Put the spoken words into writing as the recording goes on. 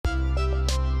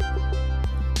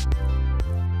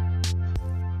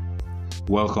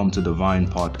Welcome to Divine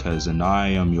Podcast, and I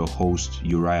am your host,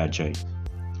 Uriah Jiya,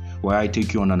 where I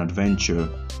take you on an adventure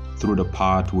through the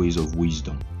pathways of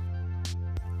wisdom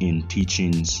in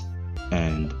teachings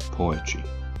and poetry.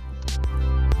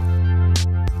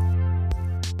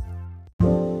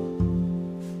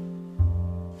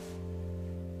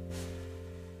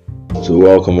 So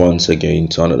welcome once again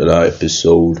to another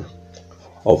episode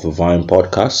of Divine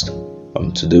Podcast.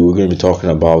 Today we're going to be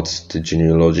talking about the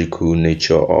genealogical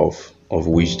nature of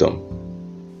wisdom.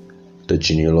 The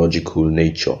genealogical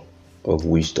nature of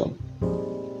wisdom.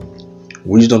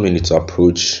 Wisdom in its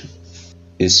approach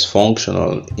is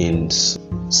functional in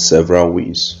several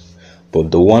ways, but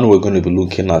the one we're going to be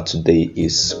looking at today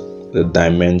is the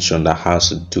dimension that has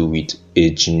to do with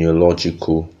a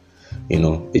genealogical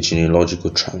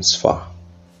transfer,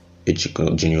 a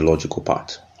genealogical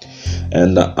part.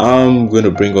 And I'm going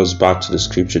to bring us back to the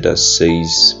scripture that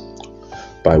says,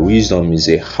 by wisdom is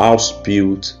a house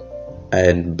built,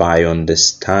 and by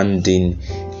understanding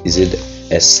is it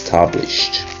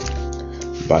established.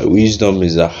 By wisdom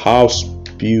is a house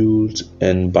built,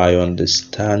 and by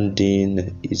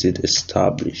understanding is it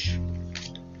established.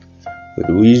 With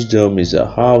wisdom is a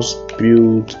house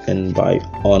built, and by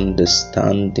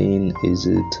understanding is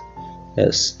it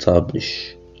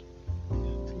established.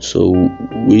 So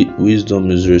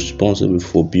wisdom is responsible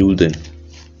for building,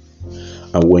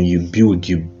 and when you build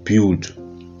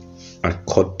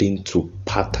according to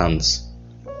patterns.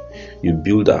 You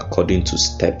build according to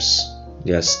steps.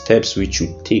 There are steps which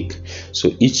you take.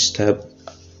 So each step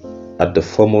at the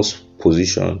foremost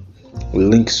position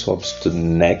links up to the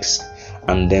next,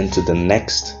 and then to the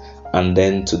next, and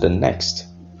then to the next,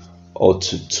 or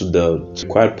to the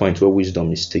quiet point where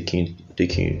wisdom is taking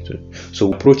you to.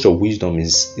 So approach of wisdom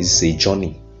is a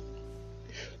journey.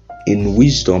 In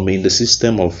wisdom, in the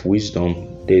system of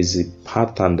wisdom, there's a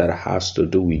pattern that has to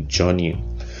do with journey.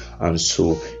 And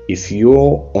so if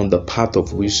you're on the path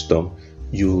of wisdom,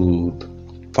 you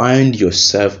find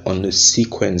yourself on a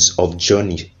sequence of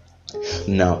journey.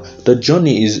 Now, the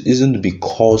journey isn't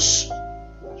because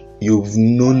you've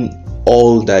known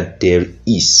all that there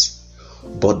is,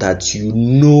 but that you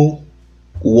know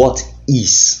what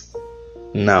is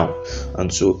now.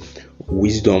 And so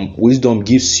wisdom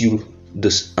gives you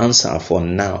this answer for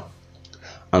now.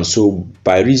 And so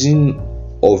by reason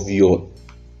of your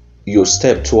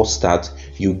step towards that,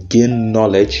 you gain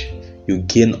knowledge, you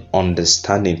gain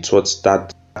understanding towards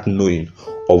that knowing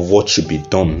of what should be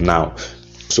done now.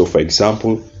 So for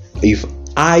example, if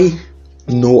I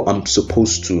know I'm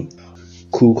supposed to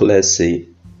cook, let's say,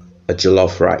 a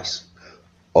jollof rice,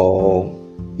 or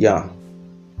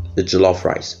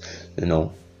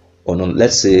no,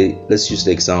 let's use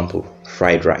the example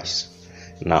fried rice.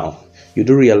 Now you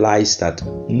do realize that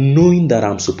knowing that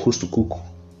I'm supposed to cook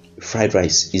fried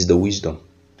rice is the wisdom.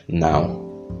 Now,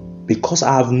 because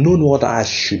I have known what I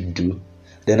should do,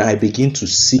 then I begin to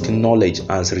seek knowledge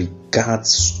as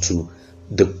regards to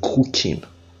the cooking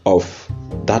of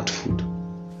that food.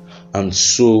 And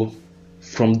so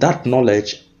from that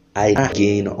knowledge, I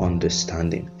gain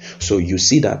understanding. So you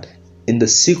see that in the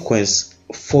sequence,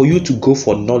 for you to go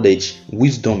for knowledge,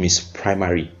 wisdom is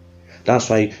primary. That's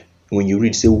why when you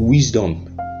read, say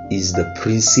wisdom is the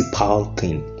principal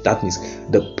thing. That means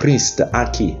the prince, the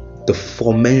arche, the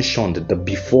forementioned, the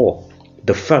before,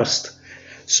 the first.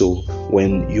 So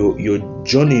when you're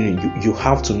journeying, you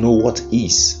have to know what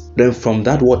is. Then from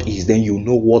that what is, then you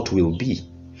know what will be.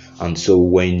 And so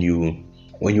when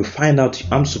you find out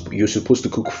you're supposed to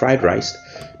cook fried rice,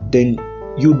 then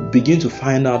you begin to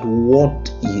find out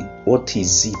what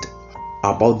is it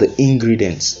about the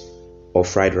ingredients of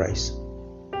fried rice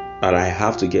that I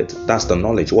have to get. That's the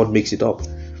knowledge, what makes it up.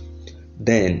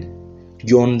 Then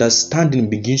your understanding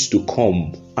begins to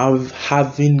come.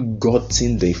 Having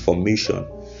gotten the information,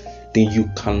 then you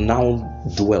can now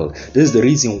dwell. This is the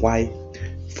reason why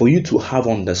for you to have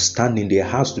understanding, there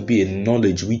has to be a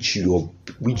knowledge which you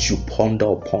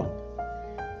ponder upon.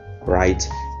 Right?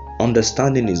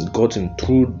 Understanding is gotten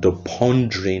through the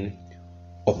pondering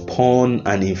upon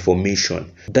an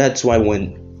information. That's why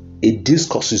when a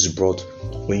discourse is brought,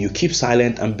 when you keep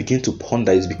silent and begin to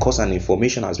ponder, it's because an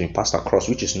information has been passed across,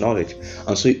 which is knowledge.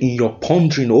 And so in your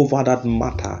pondering over that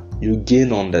matter, you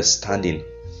gain understanding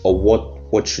of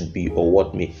what should be or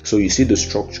what may. So you see the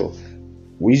structure.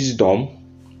 Wisdom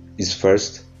is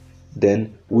first,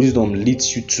 then wisdom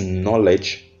leads you to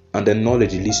knowledge, and then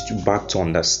knowledge leads you back to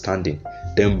understanding,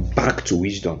 then back to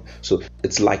wisdom. So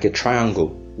it's like a triangle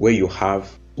where you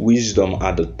have wisdom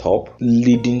at the top,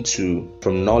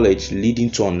 from knowledge leading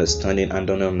to understanding, and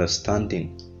then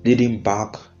understanding leading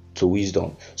back to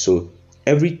wisdom. So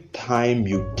every time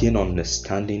you gain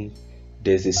understanding,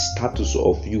 there's a status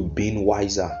of you being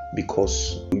wiser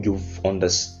because you've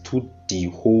understood the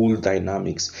whole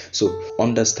dynamics. So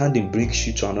understanding brings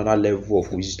you to another level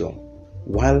of wisdom,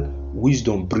 while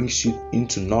wisdom brings you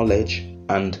into knowledge,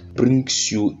 and brings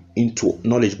you into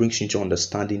knowledge brings you into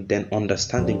understanding, then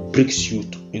understanding brings you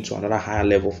into another higher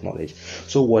level of knowledge.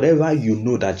 So whatever you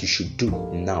know that you should do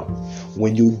now,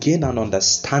 when you gain an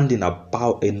understanding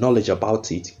about a knowledge about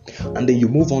it, and then you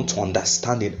move on to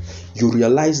understanding, you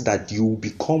realize that you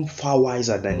become far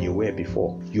wiser than you were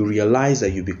before. You realize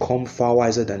that you become far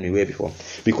wiser than you were before,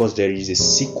 because there is a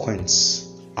sequence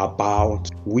about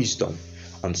wisdom.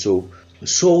 And so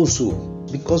also,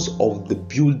 because of the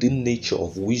building nature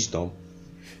of wisdom,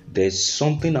 there's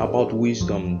something about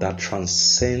wisdom that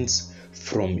transcends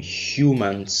from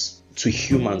humans to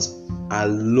humans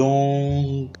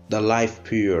along the life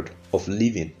period of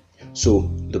living. So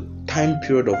the time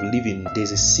period of living,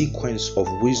 there's a sequence of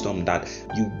wisdom that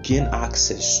you gain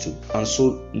access to. And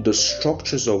so the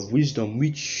structures of wisdom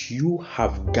which you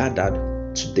have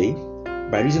gathered today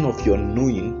by reason of your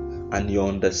knowing and your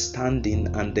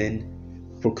understanding, and then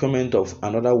procurement of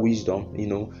another wisdom,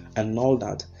 and all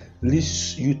that,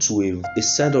 leads you to a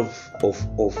set of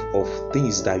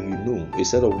things that you know, a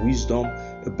set of wisdom,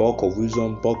 a bulk of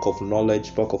wisdom, bulk of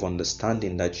knowledge, bulk of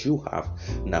understanding that you have.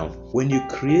 Now, when you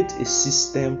create a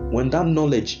system, when that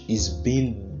knowledge is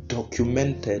being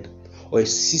documented, or a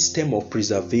system of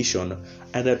preservation,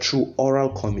 either through oral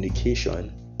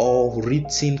communication or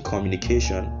written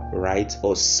communication, right,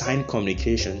 or signed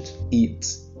communication, it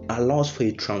allows for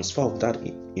a transfer of that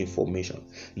information.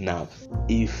 Now,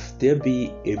 if there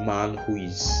be a man who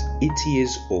is 80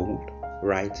 years old,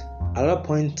 right, at a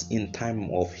point in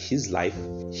time of his life,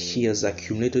 he has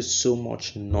accumulated so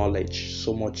much knowledge,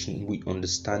 so much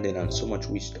understanding, and so much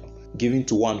wisdom, given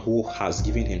to one who has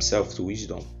given himself to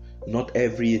wisdom. Not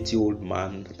every 80-year-old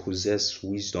man possesses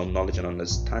wisdom, knowledge, and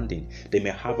understanding. They may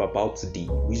have about the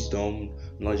wisdom,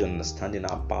 knowledge, and understanding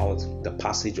about the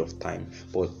passage of time,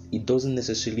 but it doesn't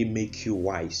necessarily make you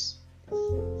wise.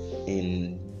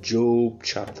 In Job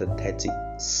chapter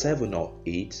 37 or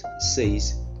 8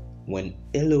 says, when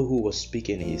Elihu was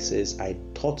speaking, he says, I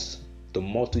thought the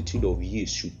multitude of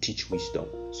years should teach wisdom.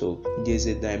 So there's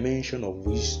a dimension of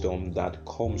wisdom that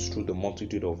comes through the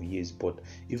multitude of years, but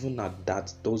even at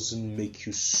that doesn't make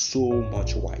you so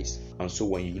much wise. And so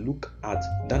when you look at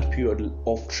that period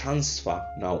of transfer,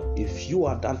 now if you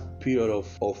are that period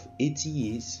of 80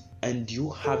 years and you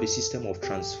have a system of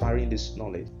transferring this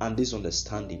knowledge and this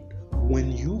understanding,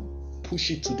 when you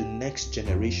push it to the next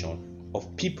generation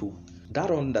of people, that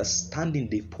understanding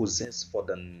they possess for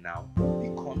the now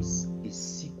becomes a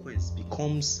sequence,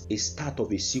 becomes a start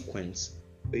of a sequence,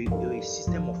 a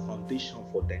system of foundation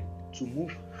for them to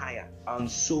move higher.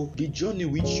 And so the journey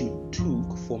which you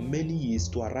took for many years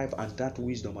to arrive at that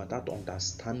wisdom and that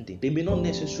understanding, they may not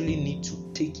necessarily need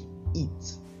to take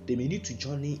it. They may need to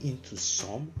journey into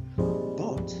some,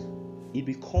 but it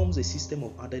becomes a system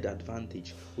of added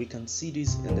advantage. We can see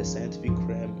this in the scientific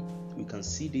realm. We can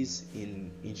see this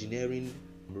in engineering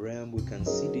realm. We can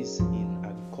see this in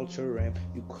agricultural realm.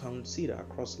 You can see it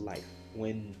across life.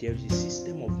 When there is a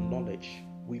system of knowledge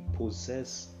we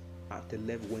possess at a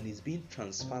level, when it's being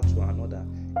transferred to another,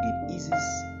 it eases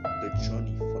the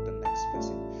journey for the next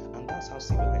person. And that's how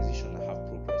civilization have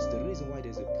progressed. The reason why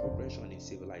there's a progression in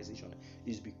civilization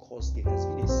is because there has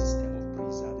been a system of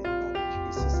preserving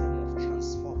knowledge, a system of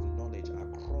transfer